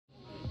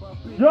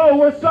Yo,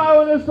 we're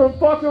Silenus from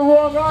fucking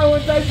Long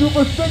Island. Thank you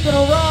for sticking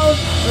around.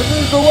 It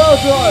means the world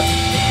to us.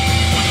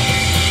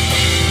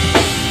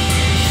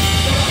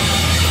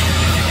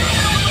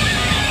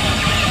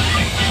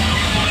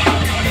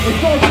 The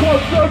song's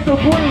called Just to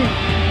Breathe.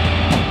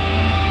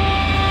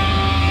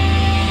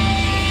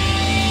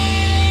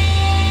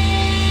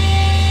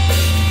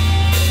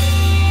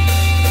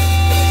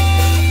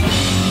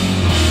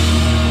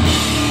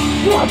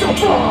 What the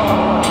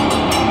fuck?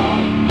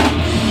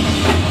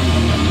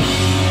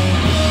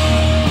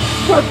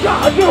 What's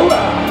God doing?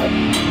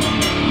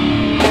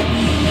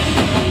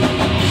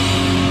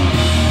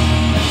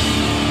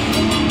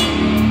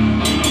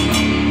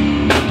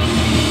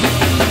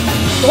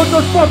 Don't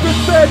just fucking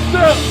stand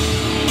still!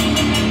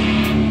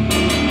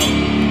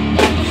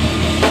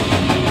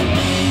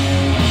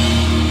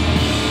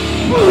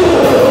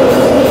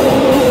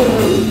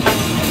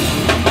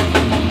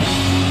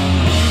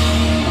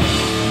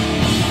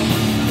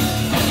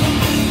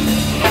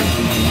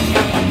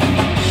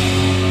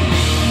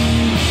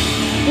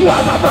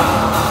 What the fuck?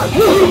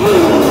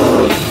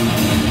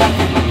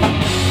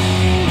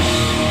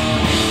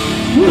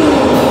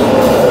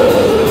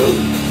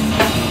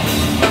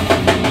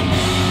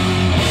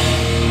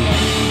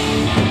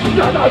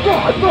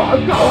 God,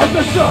 go at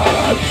the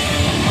sun!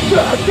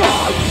 Dead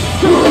God,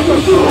 to the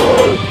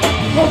sun!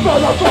 I'm on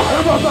the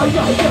fire of my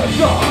naked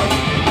sun!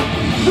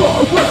 No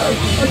way,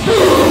 I do!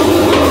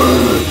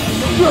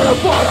 To the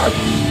fire,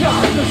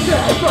 not the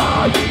sand!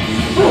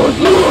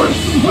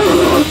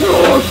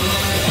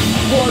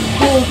 One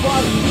cool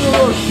body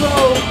zero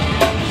show!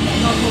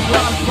 Not to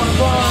blast my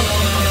mind!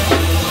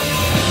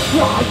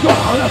 I'm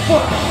gonna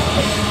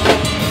fight!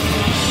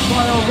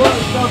 My own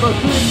words never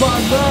seen my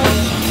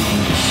name!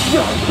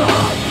 Yes, I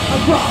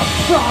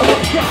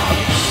wake up,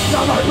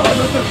 now my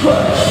life is a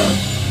dream.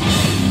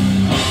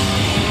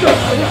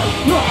 Dead is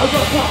not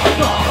the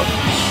problem.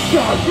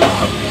 Just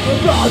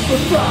the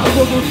sound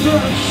of the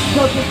dream.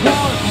 Just the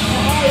time,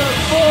 a higher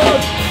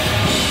force.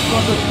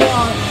 From the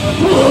sky,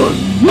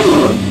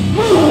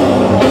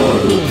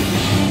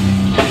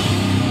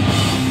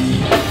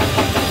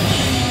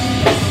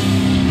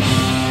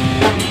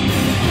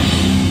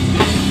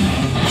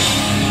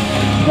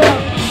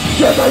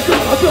 yes, I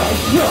got a big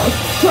yes.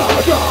 Shut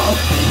up!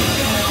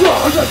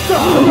 You're the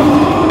star!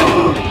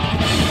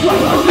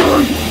 What I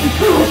need is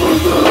to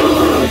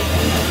believe!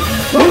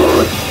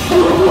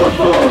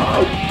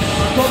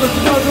 From the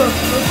treasure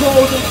and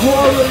golden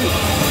glory,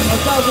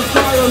 1,000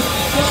 fires,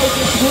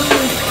 1,000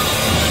 trees,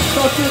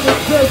 nothing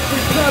exists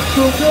except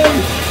to me.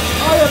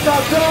 I am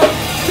not dead,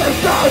 they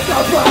died the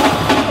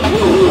bad!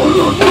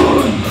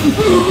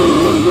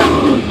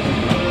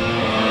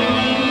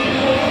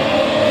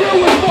 You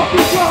will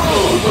fucking go!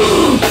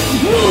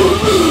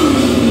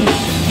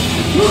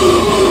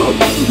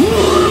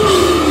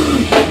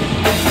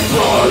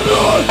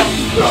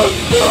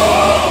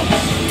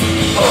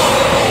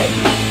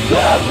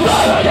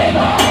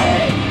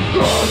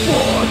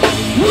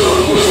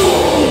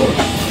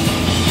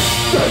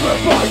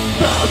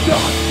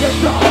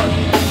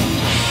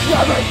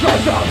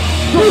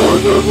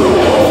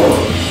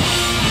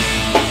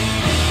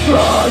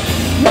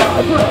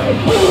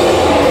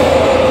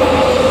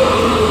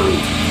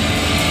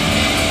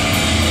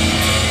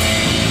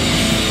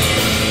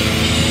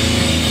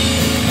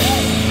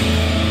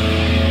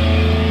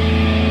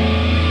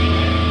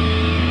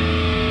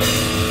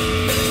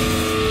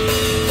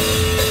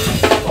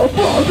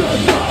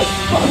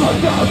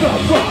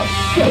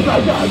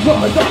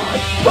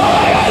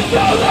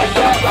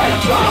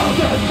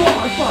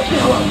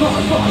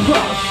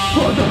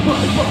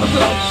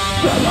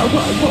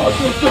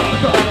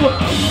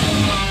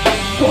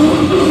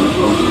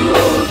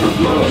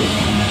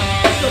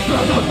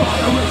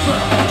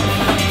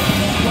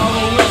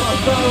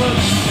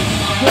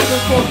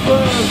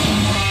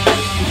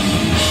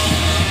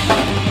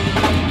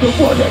 The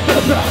one that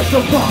can match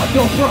the find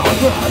no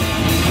progress.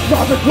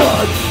 Not the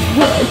good,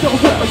 raise the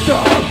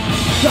wisdom.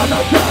 And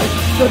the gate,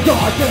 the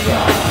dark in it.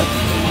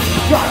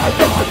 And I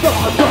got the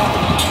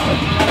sun.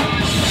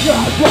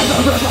 Yes, when the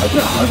river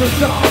down the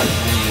sun.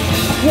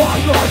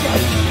 One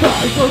rocket,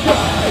 face for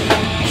day.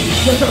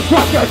 There's a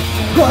rocket,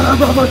 gonna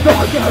run a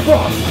dark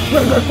book.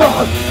 In the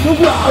sun, the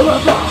well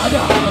of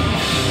honor.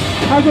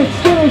 As it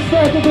still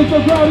stands against the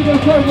ground in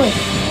the turbulence.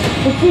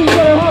 It seems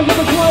that it has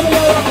the climate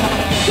area.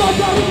 God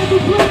down in the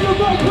plane of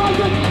my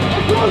presence.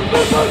 And close to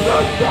the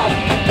sunset.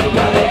 I'm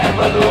ready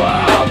for the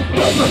world.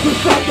 This is the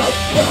second,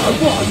 and I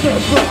want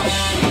this right.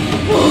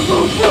 Move,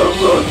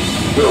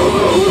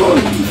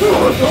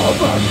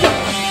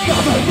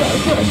 nothing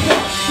is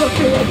resist. The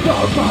fear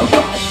goes my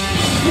right.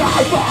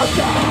 Life on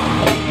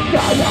down.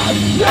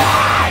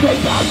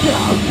 Take us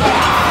down.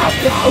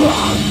 No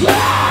one.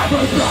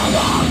 We're strong.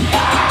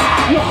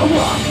 No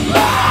one.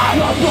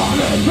 Your one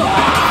is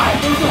right.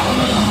 We're on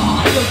the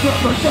high. The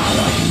different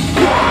silence.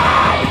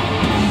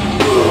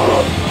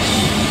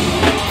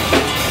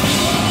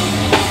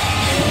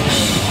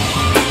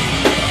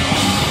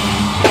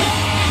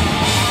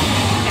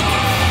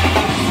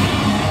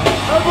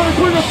 Everybody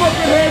put your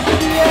fucking hands in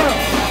the air.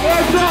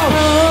 Hands up.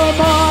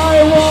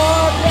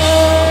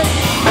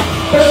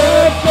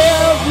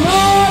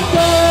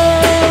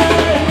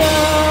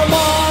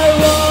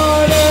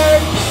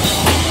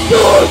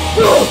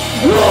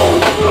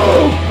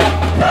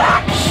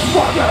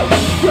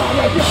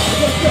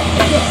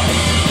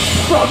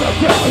 From the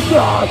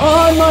desert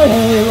on my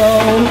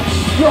halo,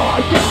 I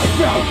can't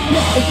just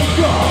rise to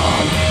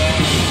God.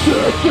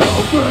 This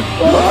open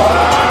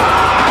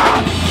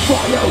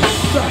fire,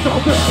 that's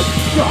open,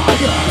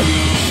 guided,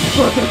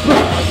 versus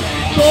breath,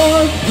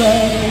 storm's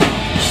pain.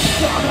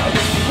 Coming,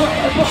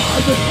 waiting by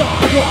the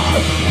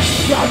sidewalk.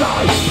 Yes, I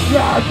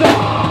get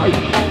back.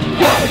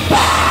 Yes,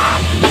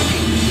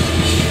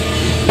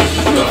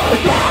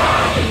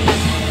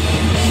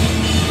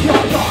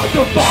 I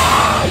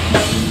survive.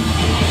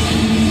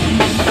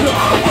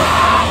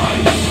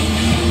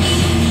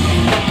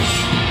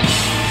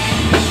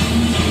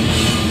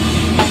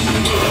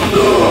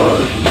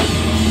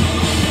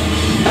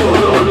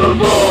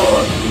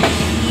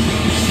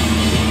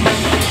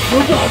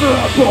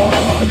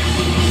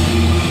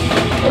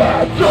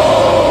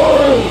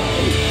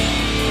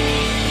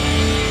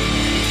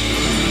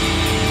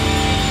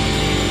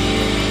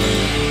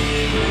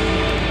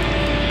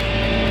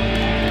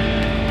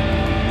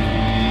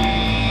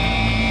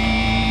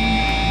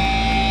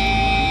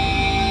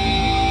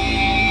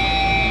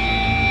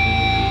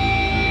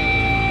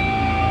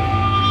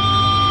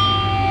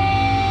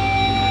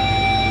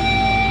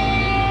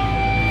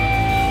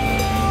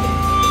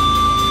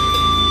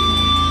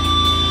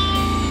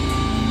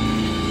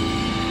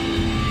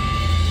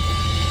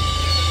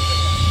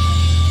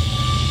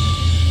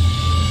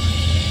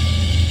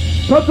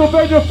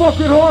 Pennsylvania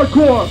fucking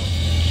hardcore!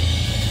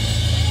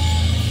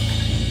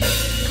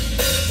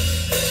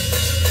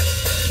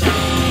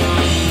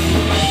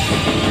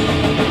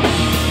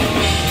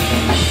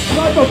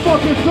 Light the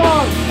fucking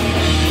song!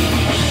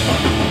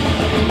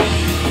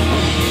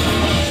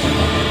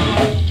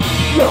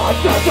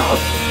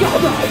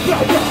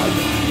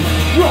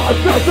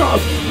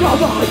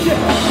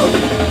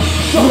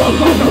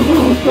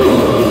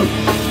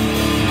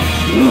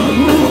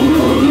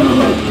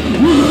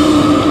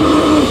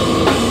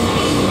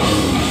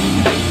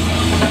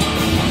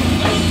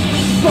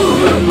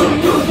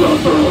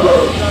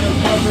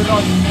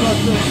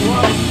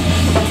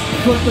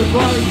 Put the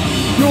right,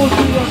 you'll be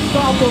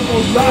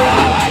unstoppable.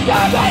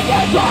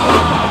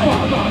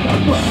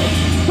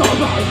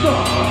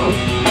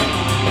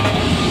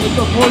 It's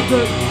the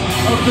portrait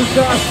of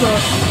disaster.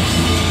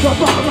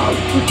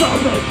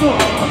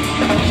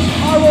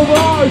 I will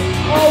rise,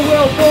 all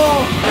will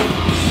fall.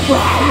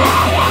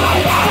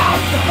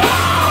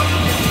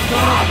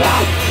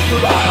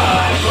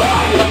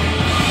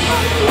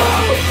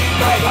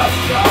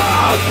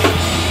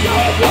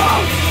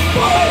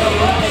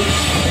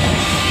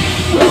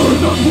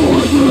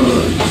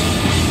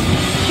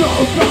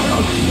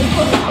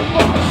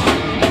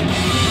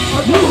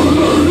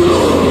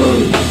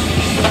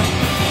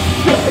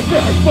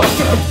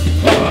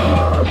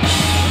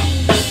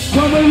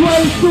 When we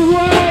raise the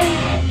rain,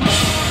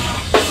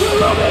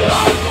 will be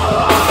left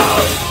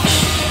alone.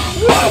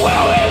 What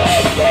will we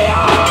leave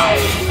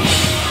behind?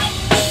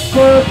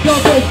 For a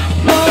trumpet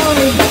time.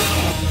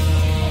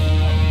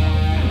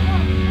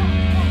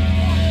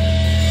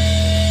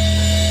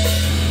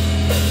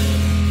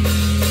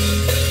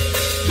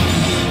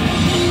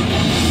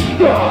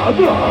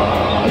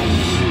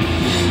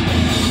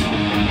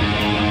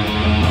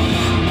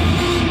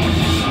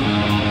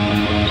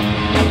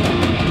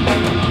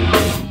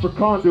 For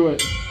Conduit.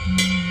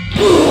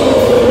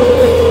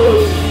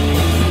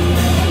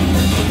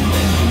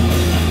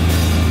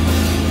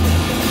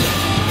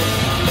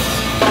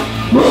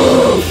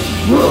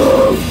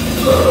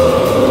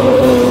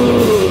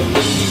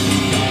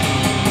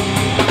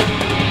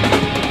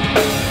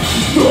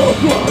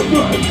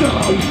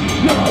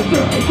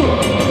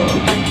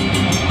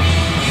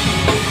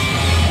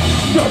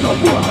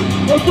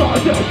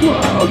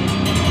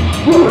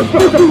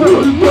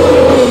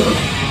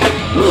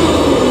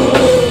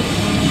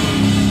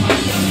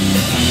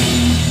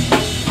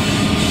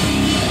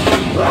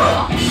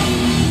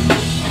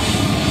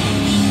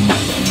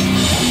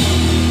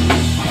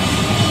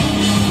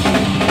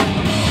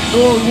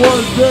 Lord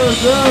was there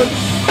then,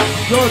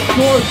 the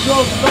torch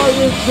of night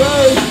and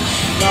day.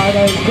 Night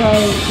and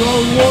day,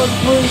 Lord one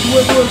brings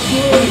with the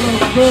good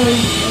of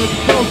fame and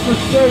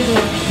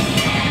self-sustaining.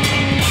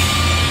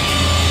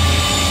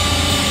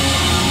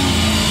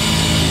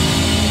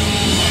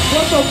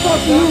 What the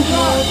fuck do you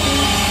got?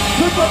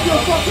 Pick up your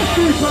fucking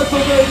feet,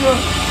 Pennsylvania!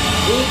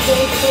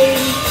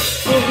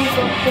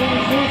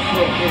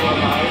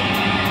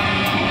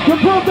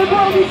 Compare the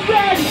world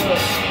instead!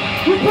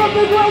 Compare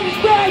the world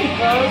instead!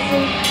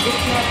 Comparison is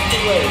not the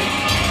way.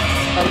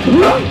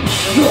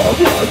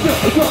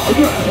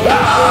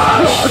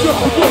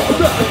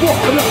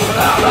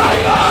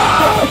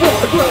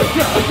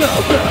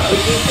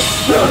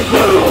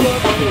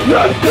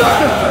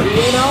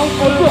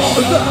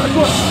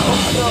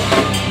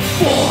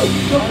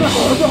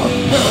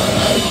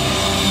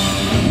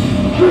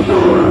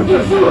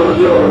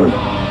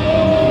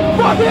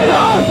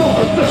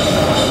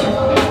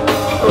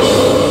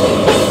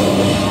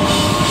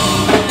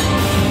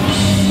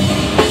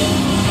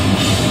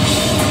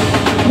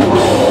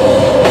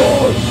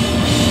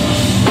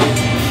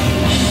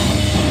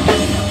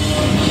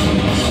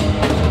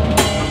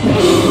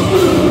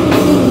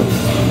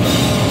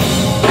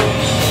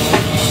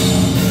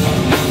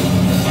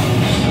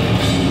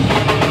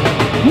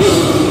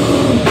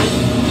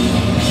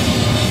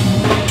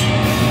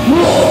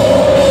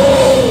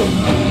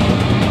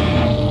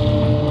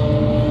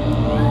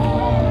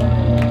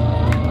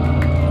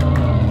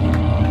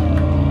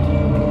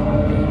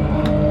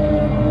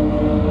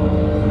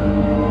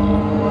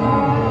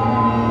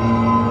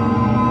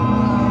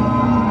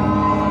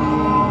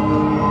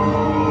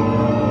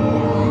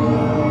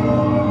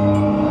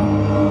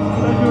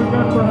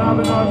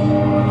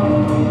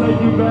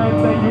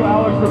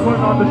 for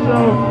putting on the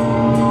show.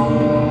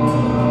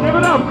 Give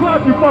it up,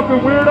 clap, you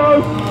fucking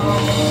weirdos.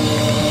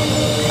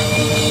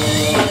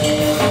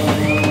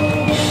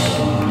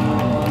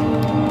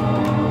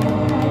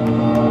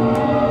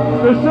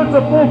 This shit's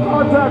a full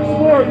contact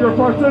sport. Your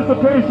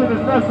participation is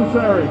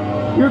necessary.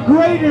 You're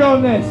graded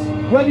on this,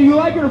 whether you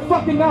like it or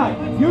fucking not.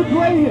 You're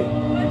graded.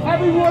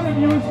 Every one of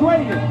you is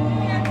graded.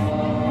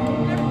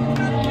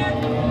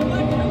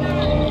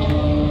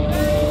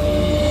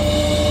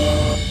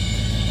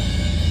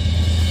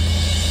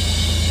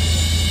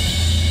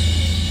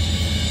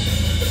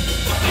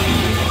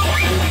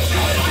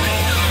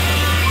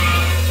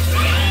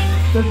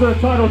 This is a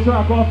title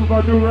track off of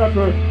our new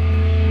record.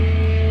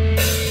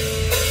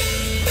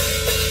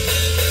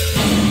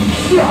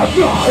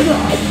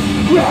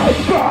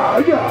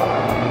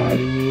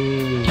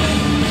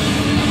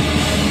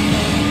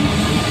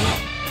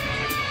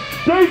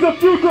 Days of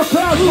future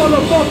past,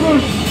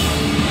 motherfuckers!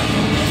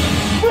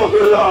 Fuck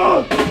it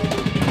up!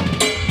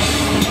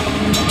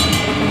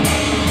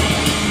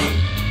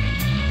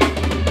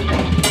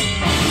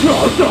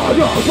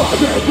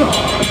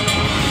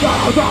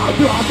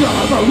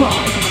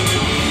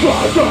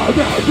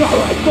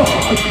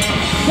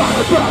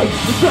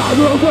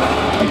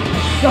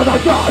 That I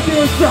got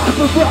you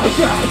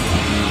sacrifices.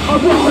 I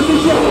want to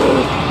you.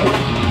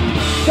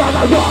 That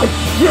I want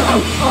you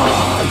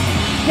on.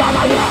 That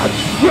I am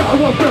you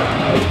will be.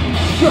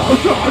 No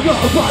son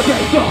of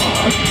fucking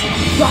God.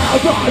 That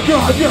I want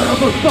your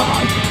beautiful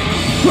son.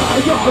 Pray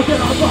God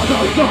that I'm on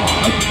the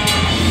side.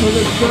 To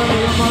this day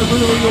am I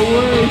really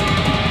awake.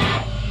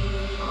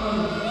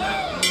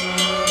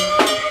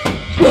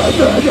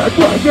 Twisted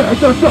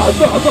the sun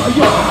of my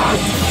mind.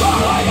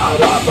 Falling on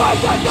the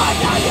place that I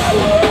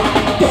can't.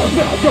 Don't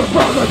let your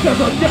brother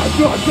never get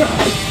your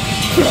face.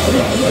 Sit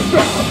in the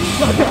ground,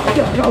 and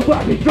then I'll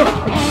let me drown.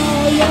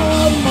 I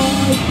am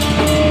my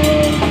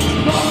sin,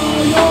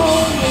 my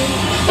only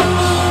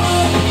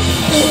son.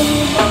 In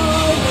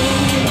my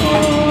own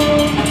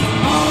home,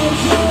 I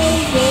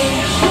take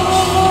it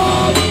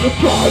home. The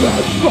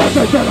silence,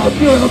 focus in a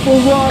beautiful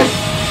light.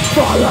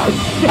 Silence,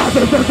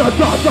 gathers in the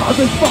dust of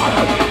his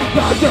fire.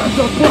 That is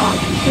the blood,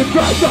 the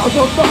grace of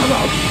the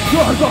Father.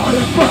 Your God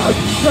is first,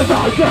 and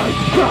I take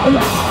the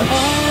last.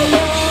 I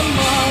am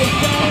my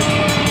son,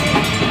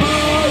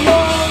 my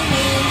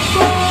only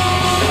son.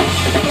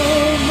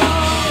 In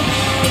my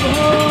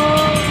own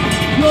home,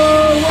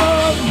 you're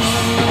one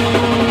more.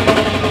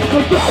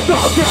 The death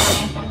of death,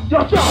 the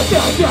death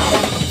of death.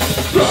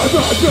 Death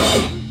of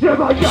death, if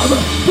I never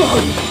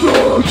find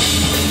truth.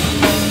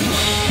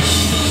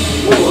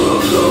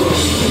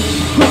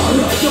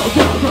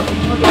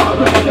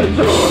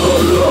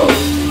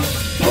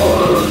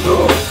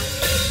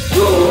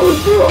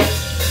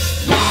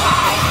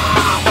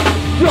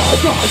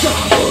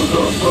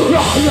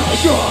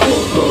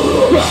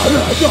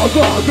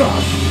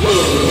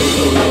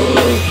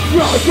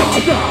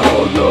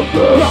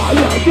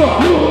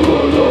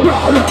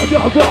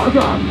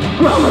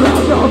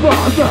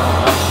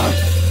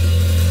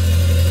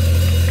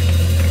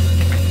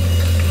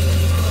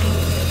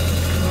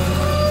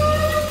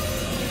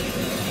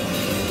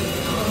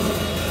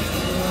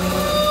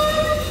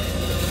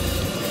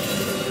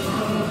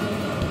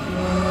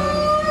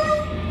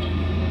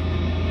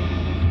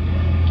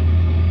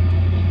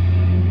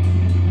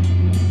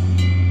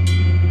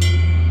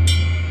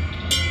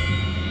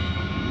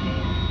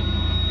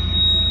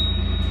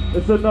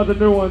 It's another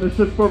new one. It's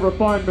just for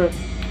refinement.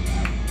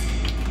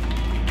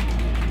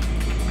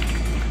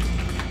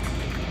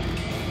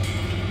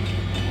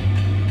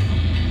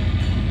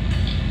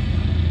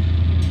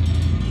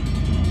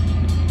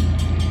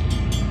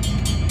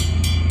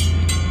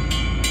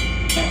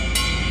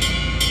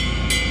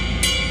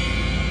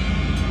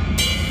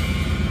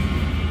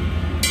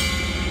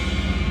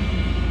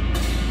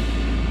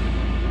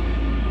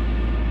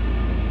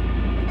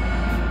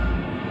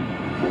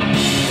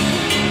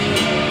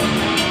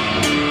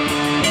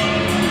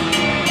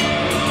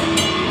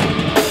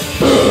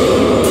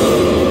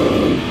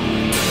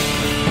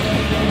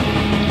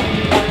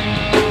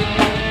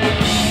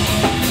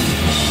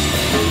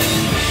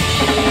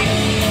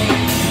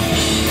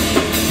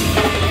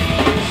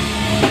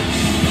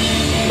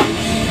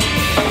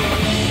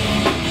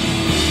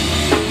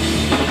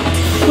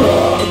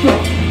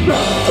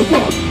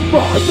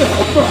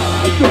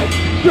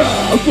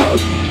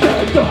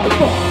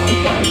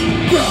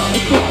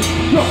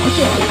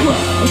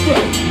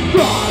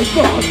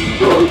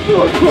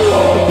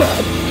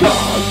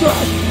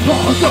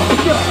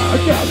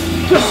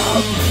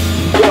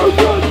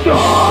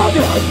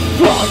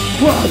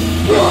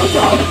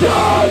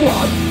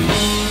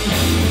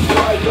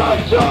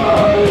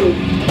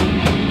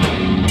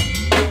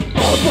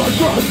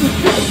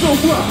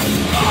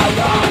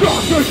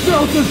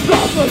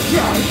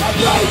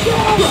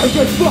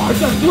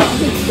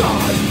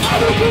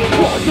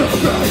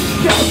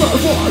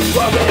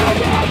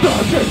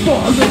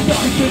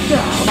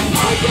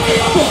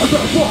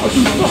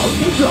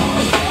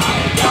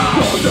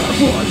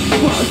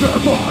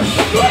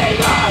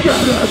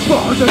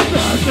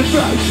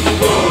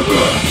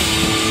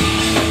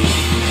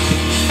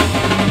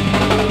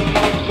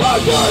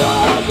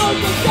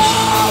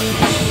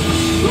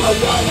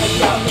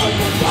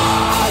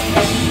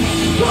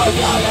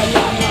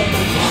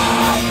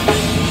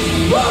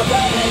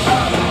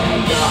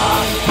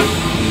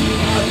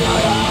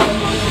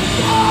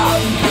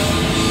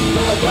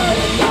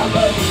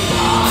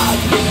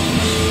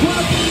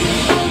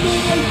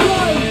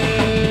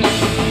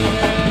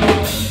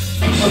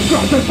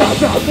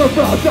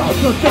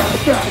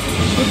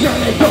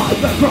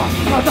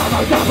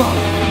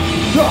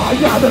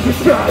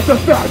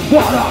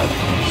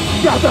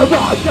 Gather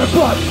rods and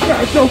put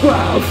against the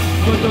ground.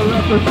 But the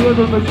representative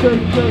of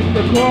mistake take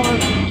the crime.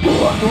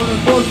 When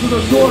it goes to the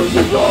source,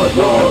 it's your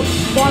wrong.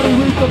 Body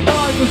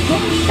redefined the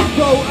sun,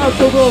 so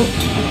ethical.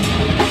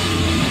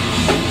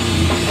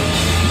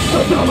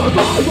 Until the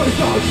lie we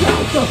don't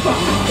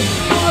justify.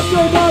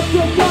 After that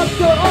to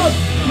capture us,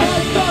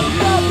 make us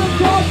stand the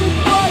causing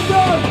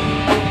finder.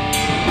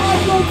 I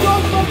will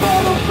just the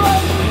battle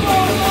friend and go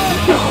on.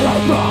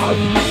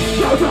 Celebrate,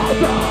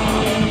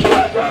 celebrate.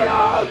 Look at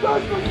us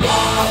as the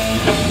sun.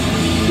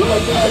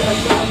 Look at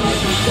us as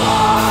the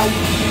sun.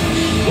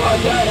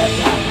 Look at us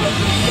as the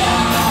sun.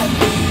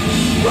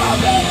 Look at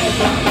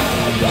us as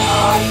the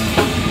sun.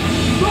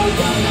 Look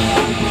at us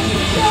as the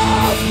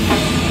sun.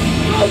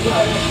 Look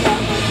at us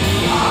as the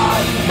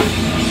sun.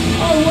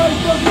 Oh, wait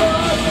for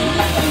your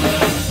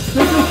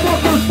did you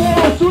fuckers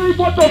fall asleep?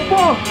 What the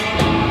fuck?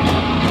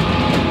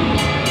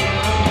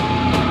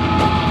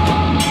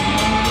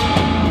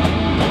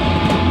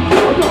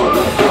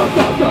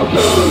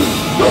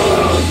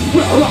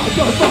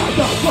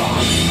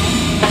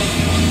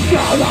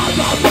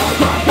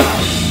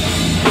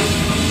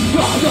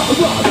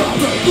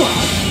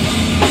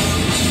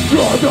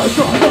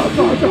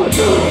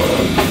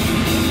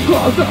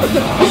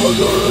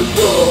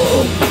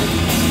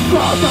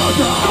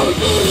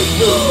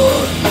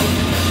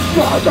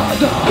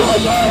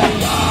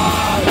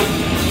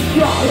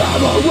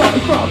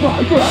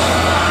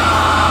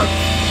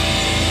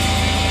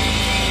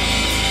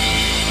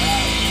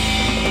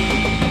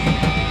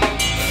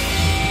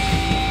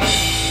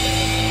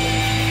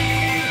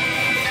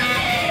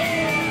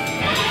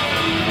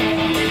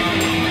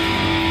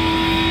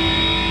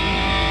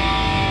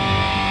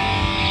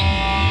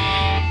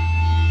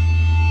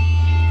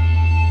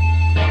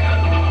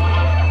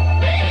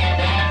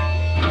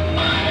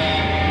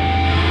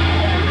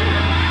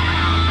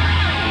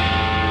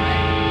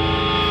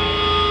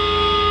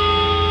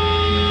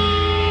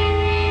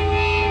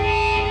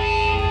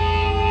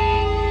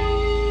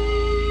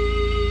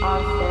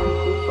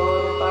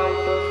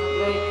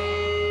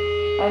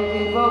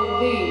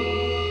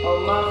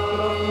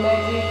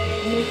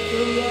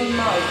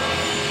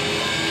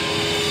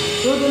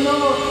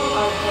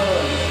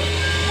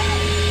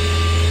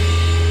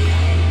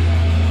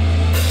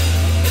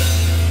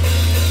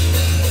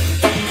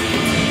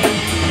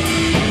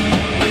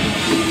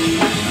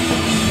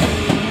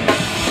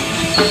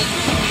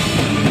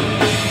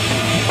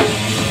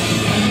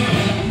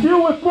 Deal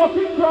with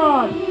fucking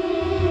God!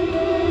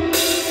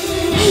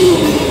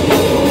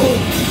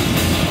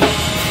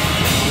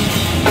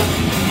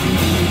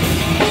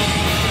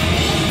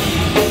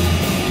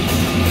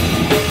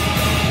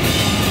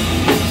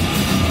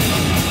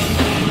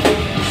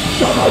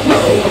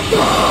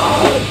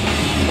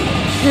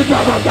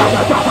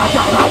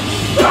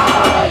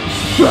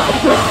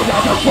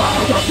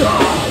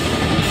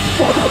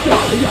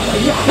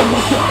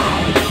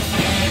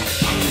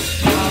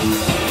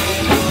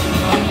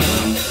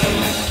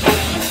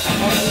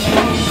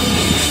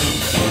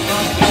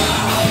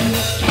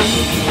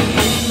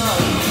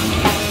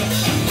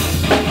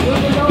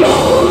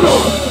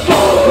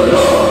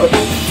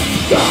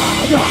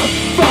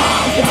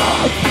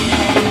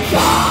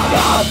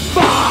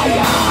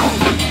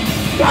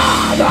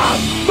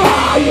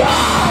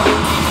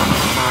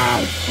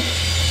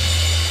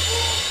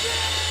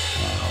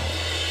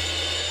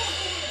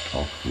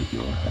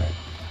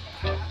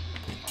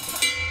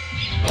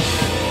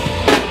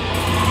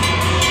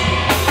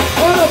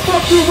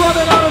 You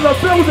running out of the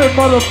building,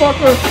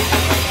 motherfucker!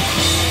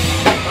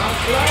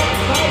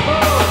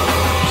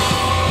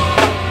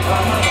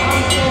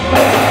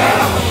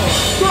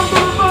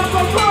 Something about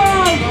the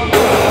ground!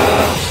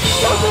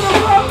 Something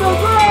about the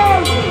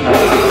ground!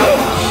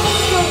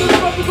 Something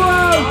about the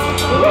ground!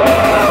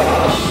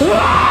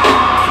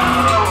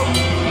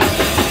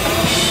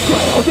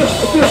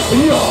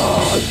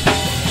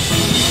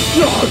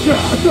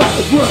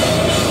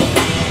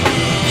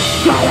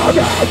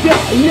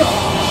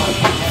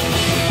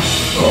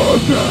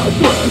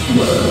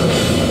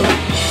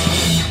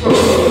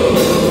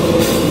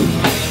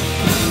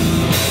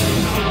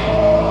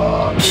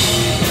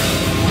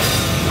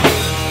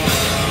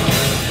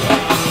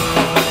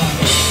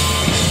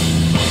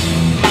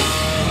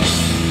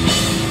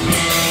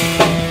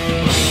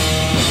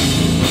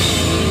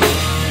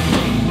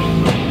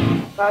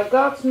 By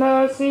God's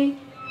mercy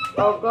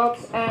or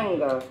God's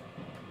anger,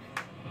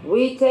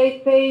 we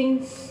take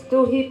pains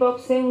to heap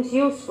up things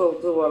useful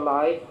to our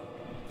life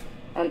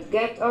and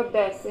get our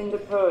death in the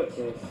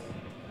purchase.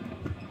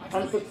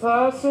 and the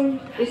person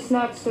is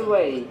snatched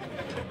away,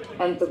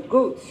 and the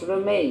goods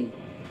remain.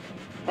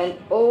 And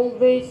all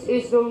this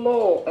is the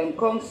law and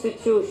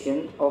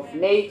constitution of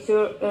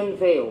nature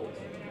unveiled.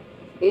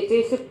 It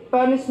is a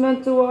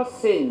punishment to our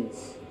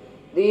sins,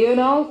 the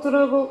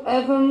unalterable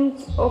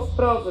event of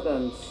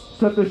providence,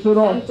 Zet de shit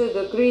on. and the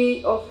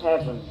decree of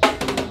heaven.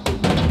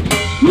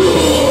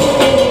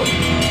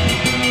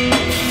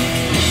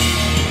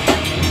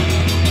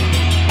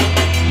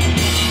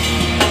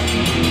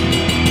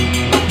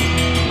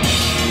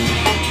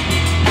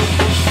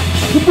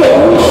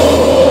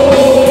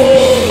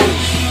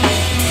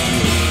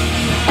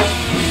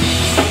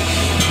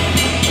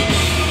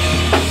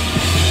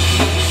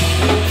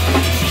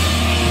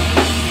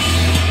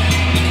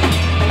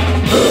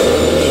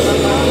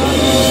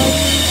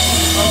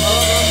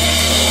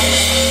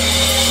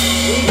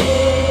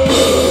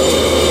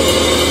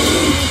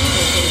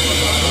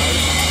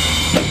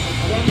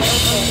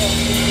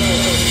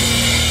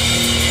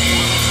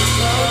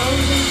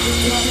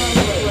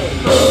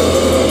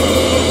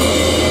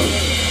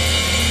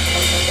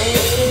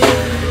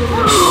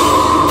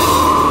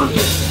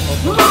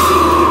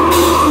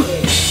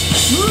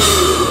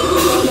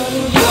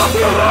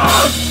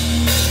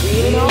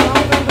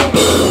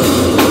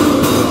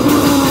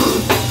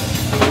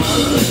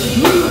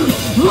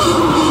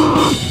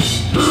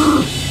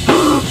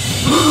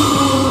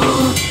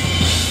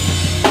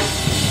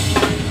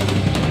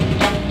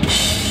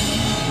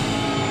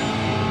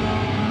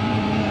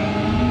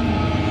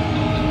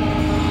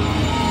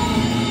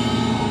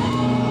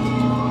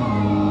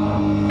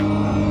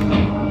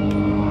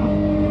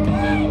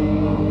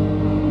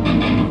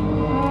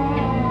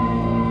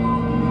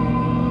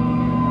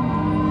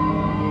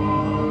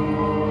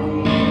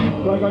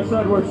 Like I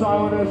said, we're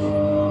Silenus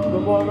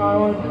from Long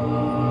Island.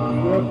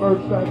 We have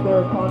merch back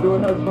there.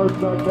 Conduit has merch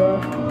back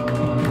there.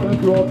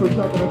 Thank you all for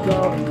checking us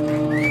out.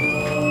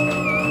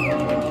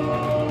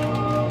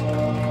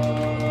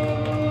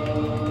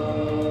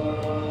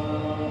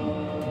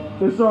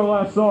 This is our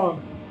last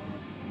song.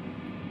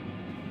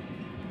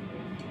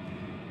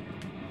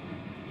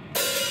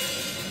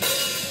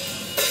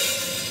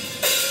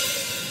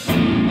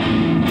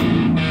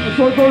 This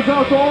one goes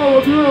out to all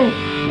of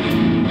you.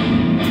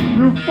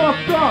 You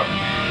fucked up.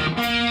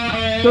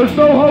 There's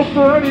no hope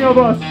for any of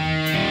us.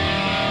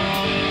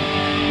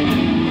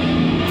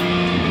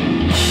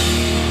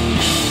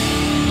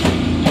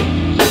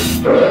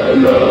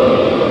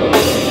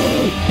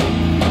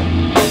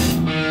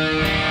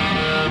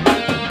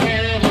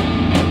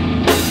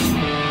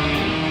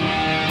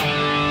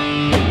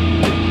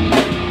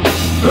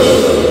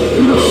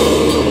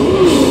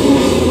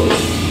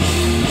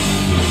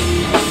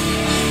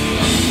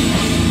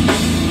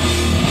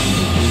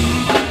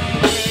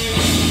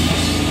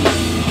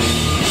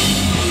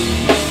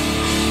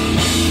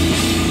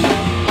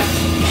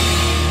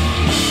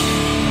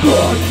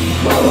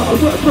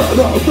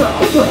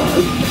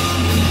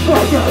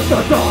 Forget the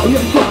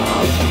dying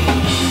ground.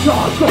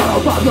 God's gonna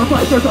find your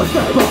faces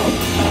unstable.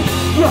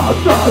 Now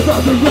stand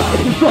as the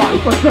edge is right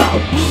for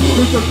sound.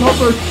 It's a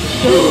comfort,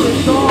 stay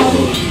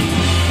inside.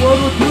 Where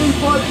the three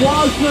but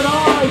why should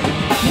I?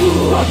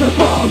 Such a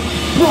bomb,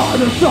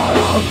 blood and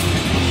silence.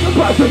 The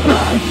present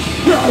man,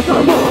 here's the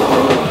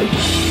mind.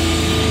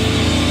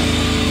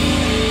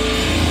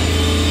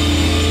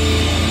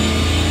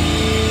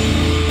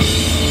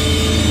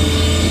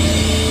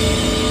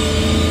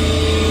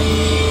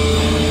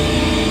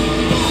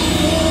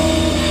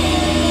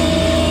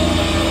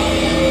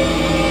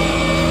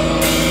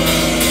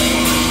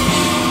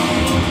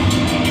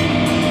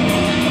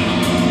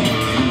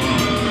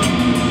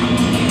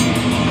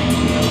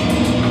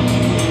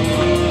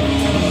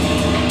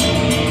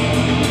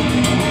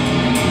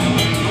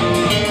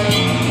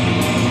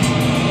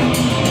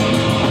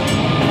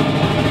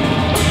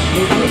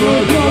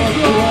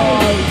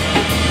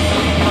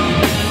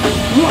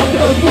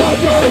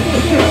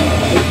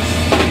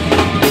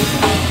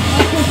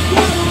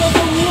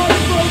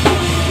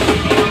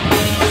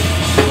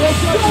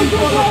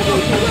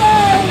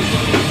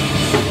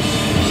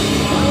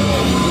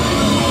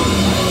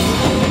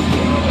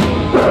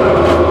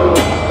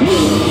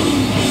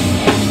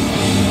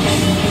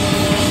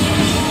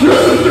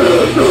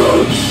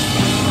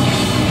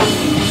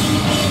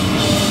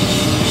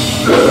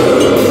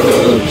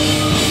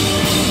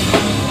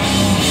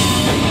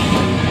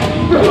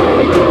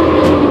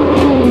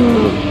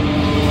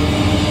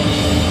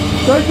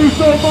 Thank you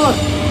so much.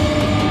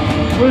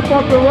 We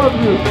fucking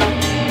love you.